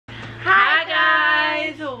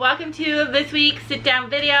welcome to this week's sit down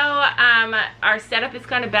video. Our setup is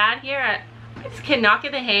kind of bad here. I just cannot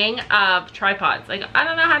get the hang of tripods. Like, I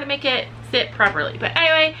don't know how to make it sit properly. But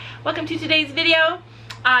anyway, welcome to today's video.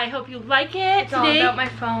 I hope you like it. It's all about my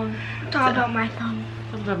phone. It's all about my phone.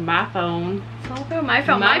 It's all about my phone. It's all about my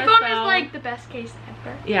phone. My phone is like the best case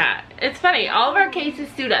ever. Yeah, it's funny. All of our cases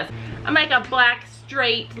suit us. I'm like a black,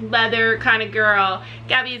 straight, leather kind of girl.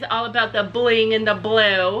 Gabby's all about the bling and the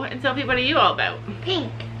blue. And Sophie, what are you all about?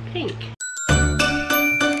 Pink. Pink.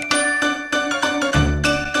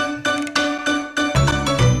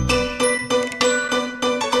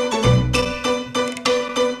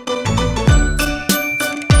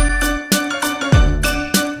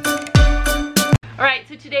 Alright,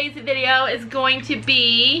 so today's video is going to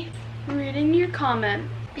be reading your comment.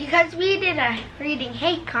 Because we did a reading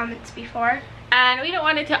hate comments before. And we don't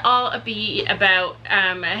want it to all be about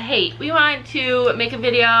hate. We want to make a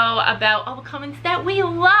video about all the comments that we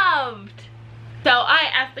loved. So I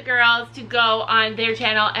asked the girls to go on their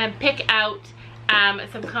channel and pick out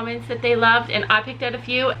some comments that they loved, and I picked out a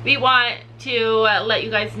few. We want to let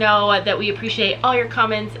you guys know that we appreciate all your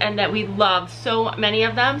comments and that we love so many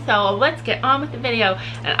of them. So let's get on with the video.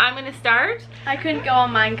 And I'm gonna start. I couldn't go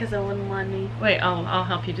on mine because it wouldn't let me. Wait, I'll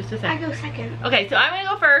help you just a second. I go second. Okay, so I'm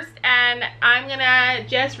gonna go first, and I'm gonna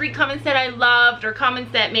just read comments that I loved or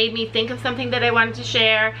comments that made me think of something that I wanted to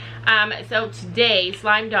share. So today,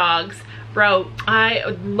 Slime Dogs wrote, I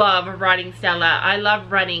love riding Stella. I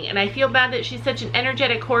love running, and I feel bad that she's such an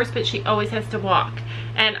energetic horse, but she always has to walk.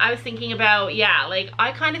 And I was thinking about, yeah, like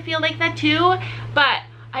I kind of feel like that too, but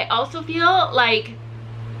I also feel like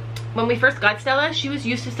when we first got Stella, she was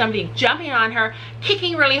used to somebody jumping on her,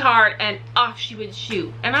 kicking really hard, and off she would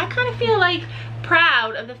shoot. And I kind of feel like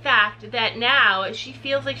proud of the fact that now she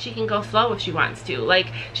feels like she can go slow if she wants to. Like,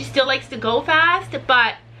 she still likes to go fast,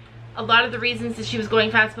 but a lot of the reasons that she was going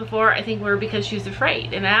fast before, I think, were because she was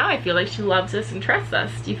afraid. And now I feel like she loves us and trusts us.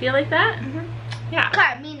 Do you feel like that? Mm-hmm. Yeah.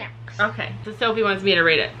 Okay, me next. Okay, so Sophie wants me to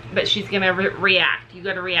read it, but she's gonna react. You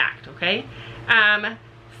gotta react, okay?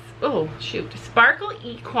 Oh, shoot. Sparkle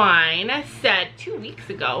Equine said 2 weeks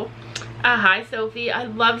ago, hi Sophie, I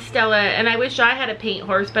love Stella and I wish I had a paint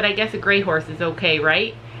horse, but I guess a gray horse is okay,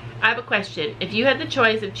 right? I have a question. If you had the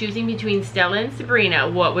choice of choosing between Stella and Sabrina,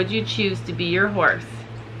 what would you choose to be your horse?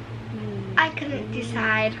 I couldn't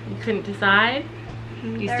decide. You couldn't decide?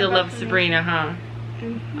 You They're still both love Sabrina, huh?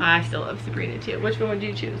 Mm-hmm. I still love Sabrina too. Which one would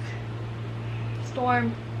you choose?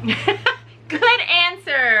 Storm. Good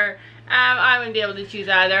answer. I wouldn't be able to choose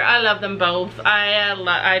either. I love them both.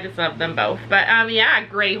 I just love them both. But yeah,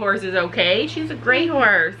 gray horse is okay. She's a gray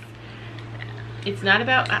horse. It's not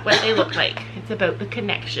about what they look like. It's about the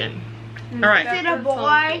connection. All right. Is it a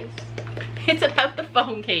boy? It's about the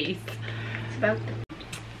phone case. It's about the...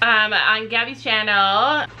 On Gabby's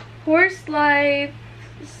channel. Horse Life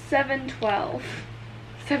 712.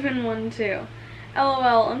 712.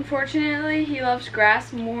 LOL. Unfortunately, he loves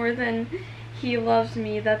grass more than he loves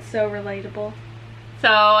me. That's so relatable. So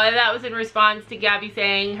that was in response to Gabby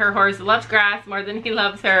saying her horse loves grass more than he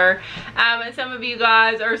loves her. Some of you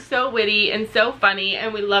guys are so witty and so funny,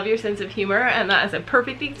 and we love your sense of humor, and that is a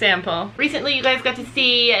perfect example. Recently you guys got to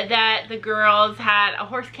see that the girls had a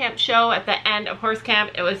horse camp show at the end of horse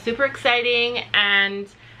camp. It was super exciting, and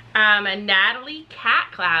Natalie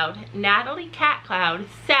Catcloud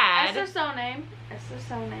said, SSO name.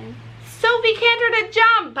 SSO name. Sophie cantered a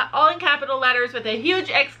jump, all in capital letters with a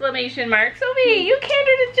huge exclamation mark. Sophie, you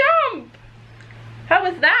cantered a jump. How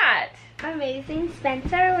was that? Amazing.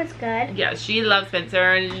 Spencer was good. Yeah, she loves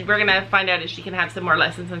Spencer, and we're gonna find out if she can have some more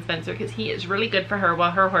lessons on Spencer, because he is really good for her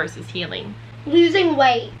while her horse is healing. Losing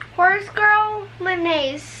weight. Horse girl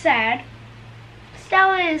Lene said,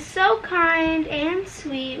 Stella is so kind and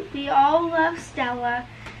sweet. We all love Stella,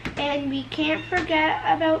 and we can't forget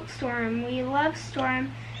about Storm. We love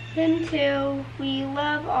Storm. Then too, we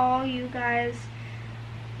love all you guys,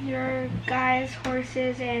 your guys'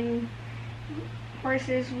 horses and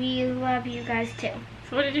horses. We love you guys too.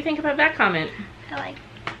 So what did you think about that comment? I liked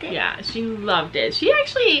it. Yeah, she loved it. She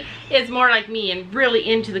actually is more like me and really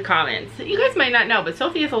into the comments. You guys might not know, but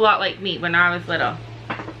Sophie is a lot like me when I was little.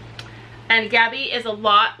 And Gabby is a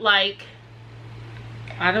lot like,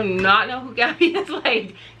 I do not know who Gabby is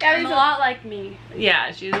like. Gabby's a lot like me.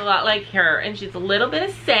 Yeah, she's a lot like her, and she's a little bit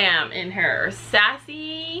of Sam in her.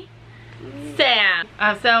 Sassy Sam.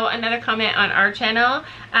 So another comment on our channel,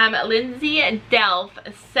 Lindsay Delph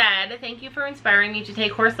said, thank you for inspiring me to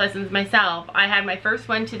take horse lessons myself. I had my first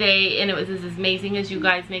one today, and it was as amazing as you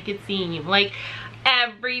guys make it seem. Like,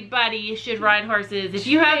 Everybody should ride horses. If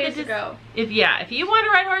you have if you want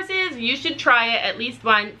to ride horses, you should try it at least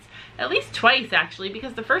once, at least twice actually,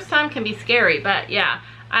 because the first time can be scary. But yeah,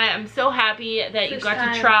 I am so happy that you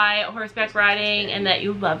got to try horseback riding and that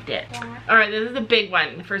you loved it. All right, this is a big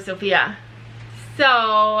one for Sophia.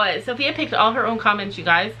 So Sophia picked all her own comments, you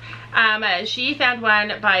guys. She found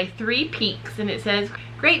one by 3 Peaks, and it says,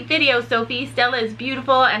 "Great video, Sophie. Stella is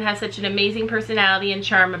beautiful and has such an amazing personality and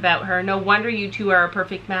charm about her. No wonder you two are a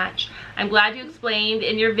perfect match. I'm glad you explained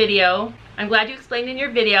in your video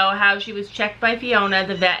how she was checked by Fiona,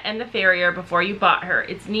 the vet, and the farrier before you bought her.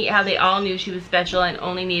 It's neat how they all knew she was special and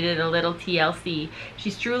only needed a little TLC.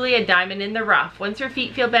 She's truly a diamond in the rough. Once her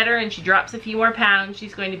feet feel better and she drops a few more pounds,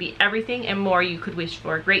 she's going to be everything and more you could wish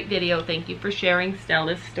for. Great video. Thank you for sharing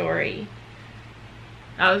Stella's story."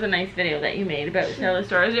 That was a nice video that you made about Stella's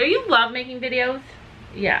stories. Do you love making videos?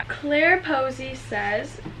 Yeah. Claire Posey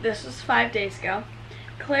says, this was 5 days ago.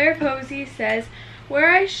 Claire Posey says,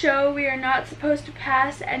 "Where I show we are not supposed to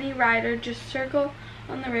pass any rider, just circle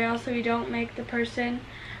on the rail so we don't make the person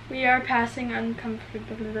we are passing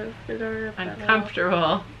uncomfortable.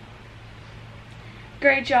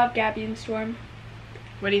 Great job, Gabby and Storm."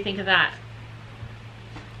 What do you think of that?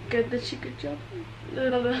 Good job.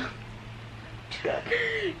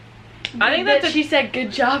 I think that she said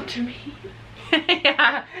good job to me.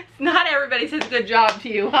 Yeah, not everybody says good job to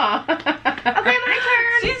you, huh? Okay, my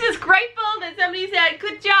turn. She's just grateful that somebody said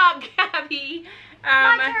good job, Gabby.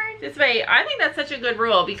 My turn. This way, I think that's such a good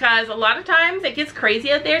rule, because a lot of times it gets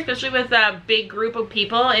crazy out there, especially with a big group of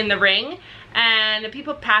people in the ring, and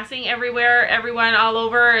people passing everywhere, everyone all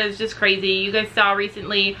over is just crazy. You guys saw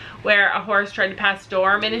recently where a horse tried to pass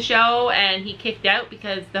Storm in a show and he kicked out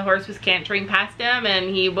because the horse was cantering past him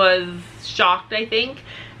and he was shocked, I think.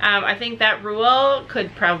 I think that rule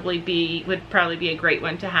would probably be a great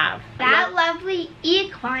one to have. That lovely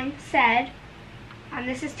equine said, and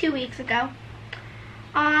this is 2 weeks ago,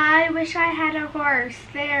 "I wish I had a horse.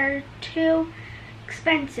 They're too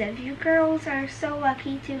expensive. You girls are so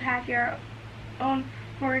lucky to have your own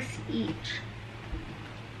horse each."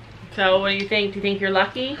 So what do you think? Do you think you're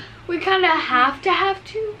lucky? We kind of have to have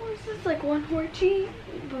 2 horses, like one horse each,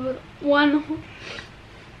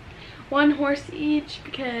 one horse each,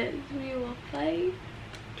 because we will fight.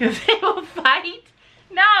 Because they will fight?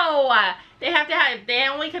 No! They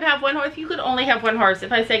only could have 1 horse. You could only have 1 horse.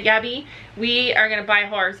 If I said, "Gabby, we are going to buy a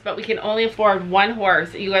horse, but we can only afford 1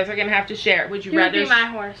 horse. You guys are going to have to share." Would you rather... Would be my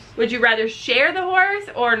horse. Would you rather share the horse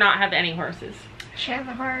or not have any horses? Share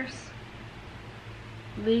the horse.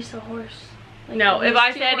 Lease a horse. Like, no, if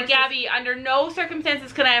I said, horses. "Gabby, under no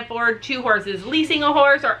circumstances can I afford 2 horses. Leasing a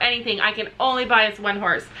horse or anything, I can only buy us 1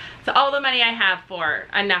 horse. So all the money I have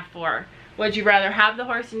enough for. Would you rather have the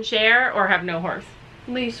horse and share or have no horse?"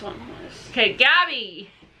 Lease 1 horse. Okay,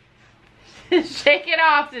 Gabby. Shake it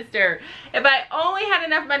off, sister. If I only had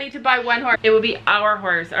enough money to buy 1 horse, it would be our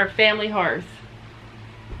horse, our family horse.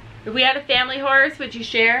 If we had a family horse, would you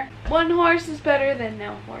share? 1 horse is better than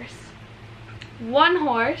no horse. 1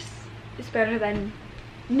 horse is better than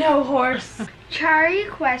no horse. Charlie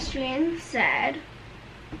Equestrian said,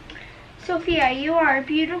 "Sophia, you are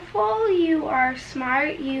beautiful, you are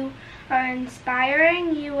smart, you are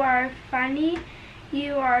inspiring, you are funny,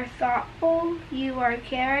 you are thoughtful, you are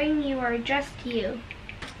caring, you are just you."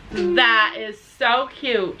 That is so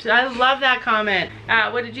cute. I love that comment.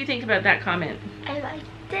 What did you think about that comment? I liked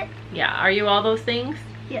it. Yeah, are you all those things?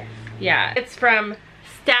 Yes. Yeah, it's from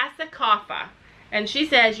Stasa Koffa. And she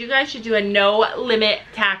says, "You guys should do a no-limit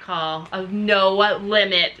tack haul. A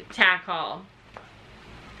no-limit tack haul."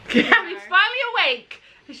 Gabby's finally awake.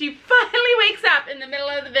 She finally wakes up in the middle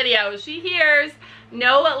of the video. She hears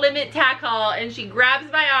 "no limit tack haul" and she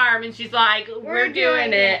grabs my arm and she's like, we're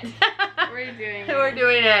doing it. We're doing it. We're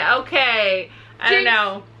doing it. Okay. I don't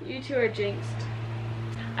know. You 2 are jinxed.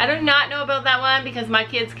 I do not know about that one because my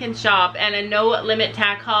kids can shop, and a no limit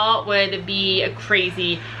tack haul would be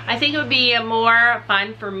crazy. I think it would be more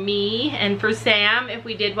fun for me and for Sam if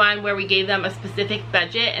we did one where we gave them a specific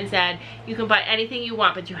budget and said, "You can buy anything you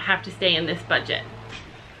want, but you have to stay in this budget."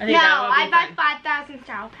 I think I'd buy 5,000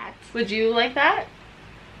 Saddle Pads. Would you like that?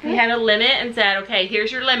 We had a limit and said, "Okay,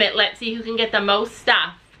 here's your limit. Let's see who can get the most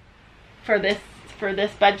stuff for this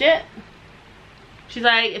budget." She's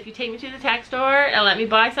like, "If you take me to the tack store and let me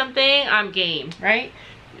buy something, I'm game," right?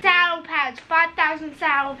 Saddle pads, 5,000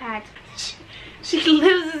 saddle pads. She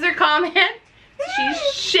loses her comment. She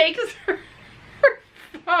shakes her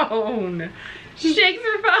phone. She shakes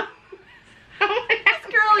her phone. This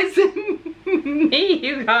girl is me,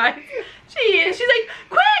 you guys. She's like,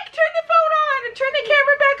 "Quick, turn the phone on and turn the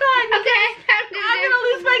camera back on." Okay, I'm gonna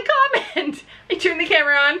lose my comment. I turned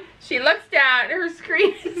She looks down, her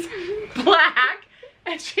screen is black,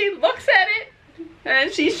 and she looks at it, and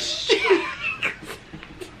she shakes.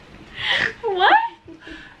 What?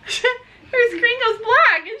 Her screen goes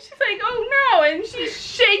black, and she's like, oh no, and she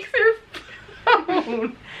shakes her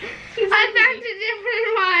phone. I found a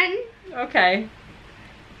different one. Okay.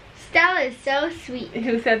 Stella is so sweet.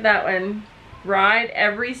 Who said that one? Ride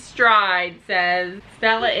Every Stride says,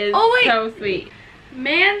 Stella is so sweet.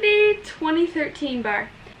 Mandy 2013 bar.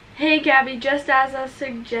 Hey Gabby, just as a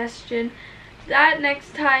suggestion, that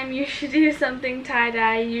next time you should do something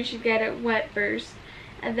tie-dye, you should get it wet first,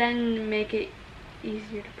 and then make it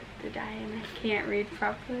easier to put the dye in. I can't read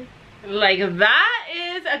properly. Like, that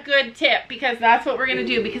is a good tip, because that's what we're gonna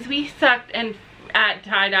do, because we sucked at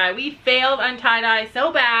tie-dye. We failed on tie-dye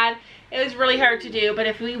so bad, it was really hard to do, but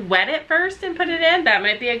if we wet it first and put it in, that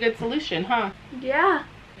might be a good solution, huh? Yeah.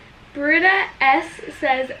 Britta S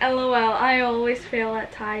says, LOL, I always fail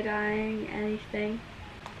at tie-dyeing anything.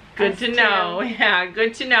 Good to know. Yeah,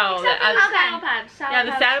 good to know. Except the saddle pad. Yeah,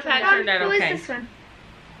 the saddle pad turned out okay. Who is this one?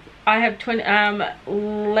 I have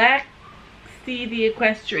Lexi the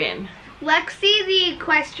Equestrian. Lexi the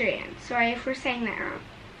Equestrian. Sorry if we're saying that wrong.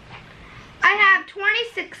 I have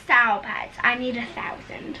 26 saddle pads. I need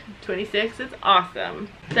 1,000. 26 is awesome.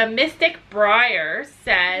 The Mystic Briar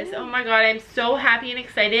says, oh my god, I'm so happy and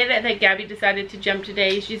excited that Gabby decided to jump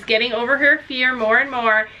today. She's getting over her fear more and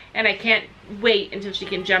more, and I can't wait until she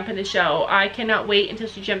can jump in the show. I cannot wait until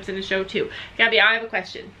she jumps in the show too. Gabby, I have a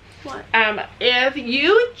question. What? If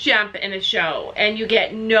you jump in a show and you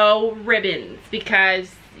get no ribbons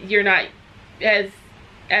because you're not as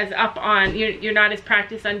up on, you're not as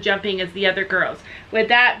practiced on jumping as the other girls, would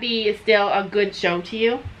that be still a good show to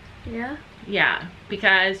you? Yeah. Yeah,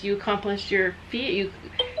 because you accomplished your fear,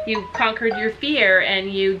 you conquered your fear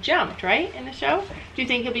and you jumped, right, in the show? Do you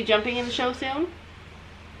think you'll be jumping in the show soon?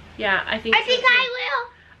 Yeah, I think so too. I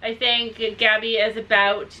will. I think Gabby is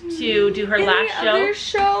about to do her last show. Other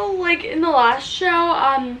show, like in the last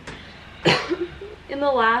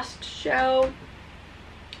show,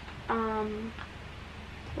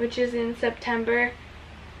 which is in September,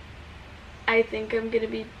 I think I'm gonna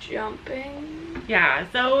be jumping. Yeah,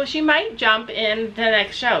 so she might jump in the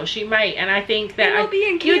next show. She might, and I think that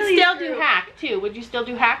you would still do hack too. Would you still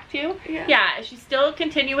do hack too? Yeah. Yeah, she still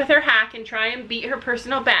continue with her hack and try and beat her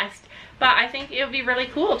personal best. But I think it would be really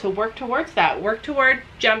cool to work towards that. Work toward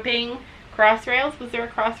jumping cross rails. Was there a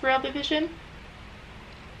cross rail division?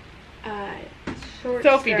 Short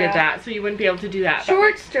Sophie stirrup. did that, so you wouldn't be able to do that.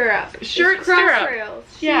 Short stirrup. Short cross stirrup. rails.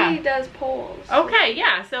 Yeah. She does poles. Okay,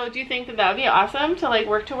 yeah. So do you think that that would be awesome to like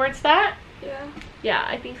work towards that? Yeah. Yeah,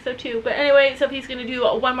 I think so too. But anyway, Sophie's going to do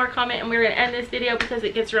one more comment and we're going to end this video because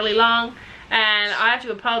it gets really long. And I have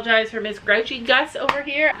to apologize for Miss Grouchy Gus over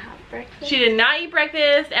here. She did not eat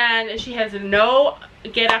breakfast and she has no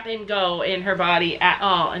get up and go in her body at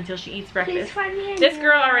all until she eats breakfast. This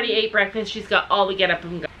girl already ate breakfast. She's got all the get up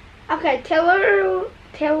and go. Okay,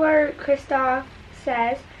 Taylor Christoph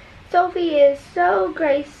says, Sophie is so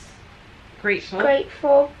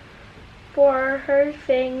grateful for her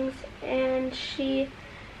things and she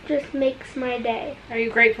just makes my day. Are you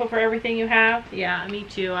grateful for everything you have? Yeah, me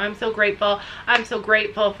too. I'm so grateful. I'm so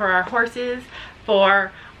grateful for our horses,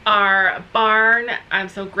 for our barn. I'm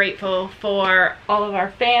so grateful for all of our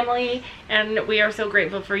family, and we are so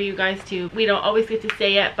grateful for you guys too. We don't always get to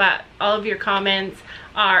say it, but all of your comments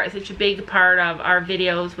are such a big part of our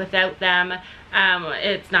videos. Without them,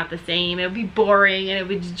 it's not the same. It would be boring and it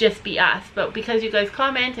would just be us, but because you guys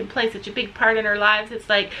comment and play such a big part in our lives, it's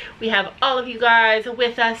like we have all of you guys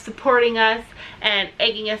with us, supporting us and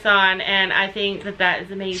egging us on, and I think that that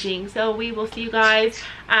is amazing. So we will see you guys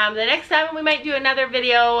the next time. We might do another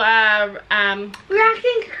video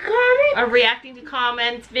reacting to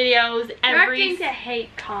comments videos. Reacting to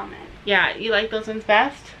hate comments. Yeah, you like those ones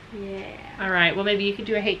best? Yeah. Alright, well maybe you could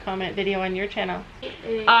do a hate comment video on your channel.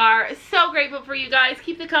 Are so grateful for you guys.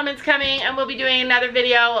 Keep the comments coming and we'll be doing another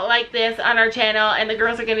video like this on our channel, and the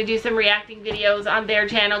girls are going to do some reacting videos on their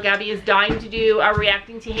channel. Gabby is dying to do a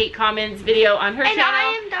reacting to hate comments video on her channel. And I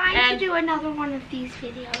am dying to do another one of these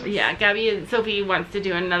videos. Yeah, Gabby and Sophie wants to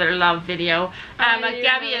do another love video.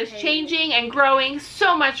 Gabby is changing and growing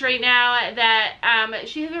so much right now that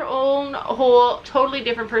she has her own whole totally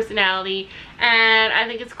different personality, and I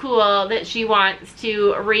think it's cool that she wants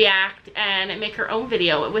to react and make her own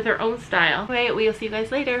video with her own style. Anyway, we'll see you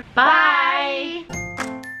guys later. Bye!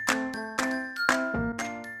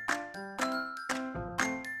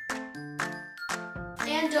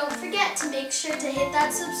 And don't forget to make sure to hit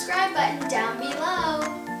that subscribe button down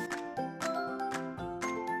below.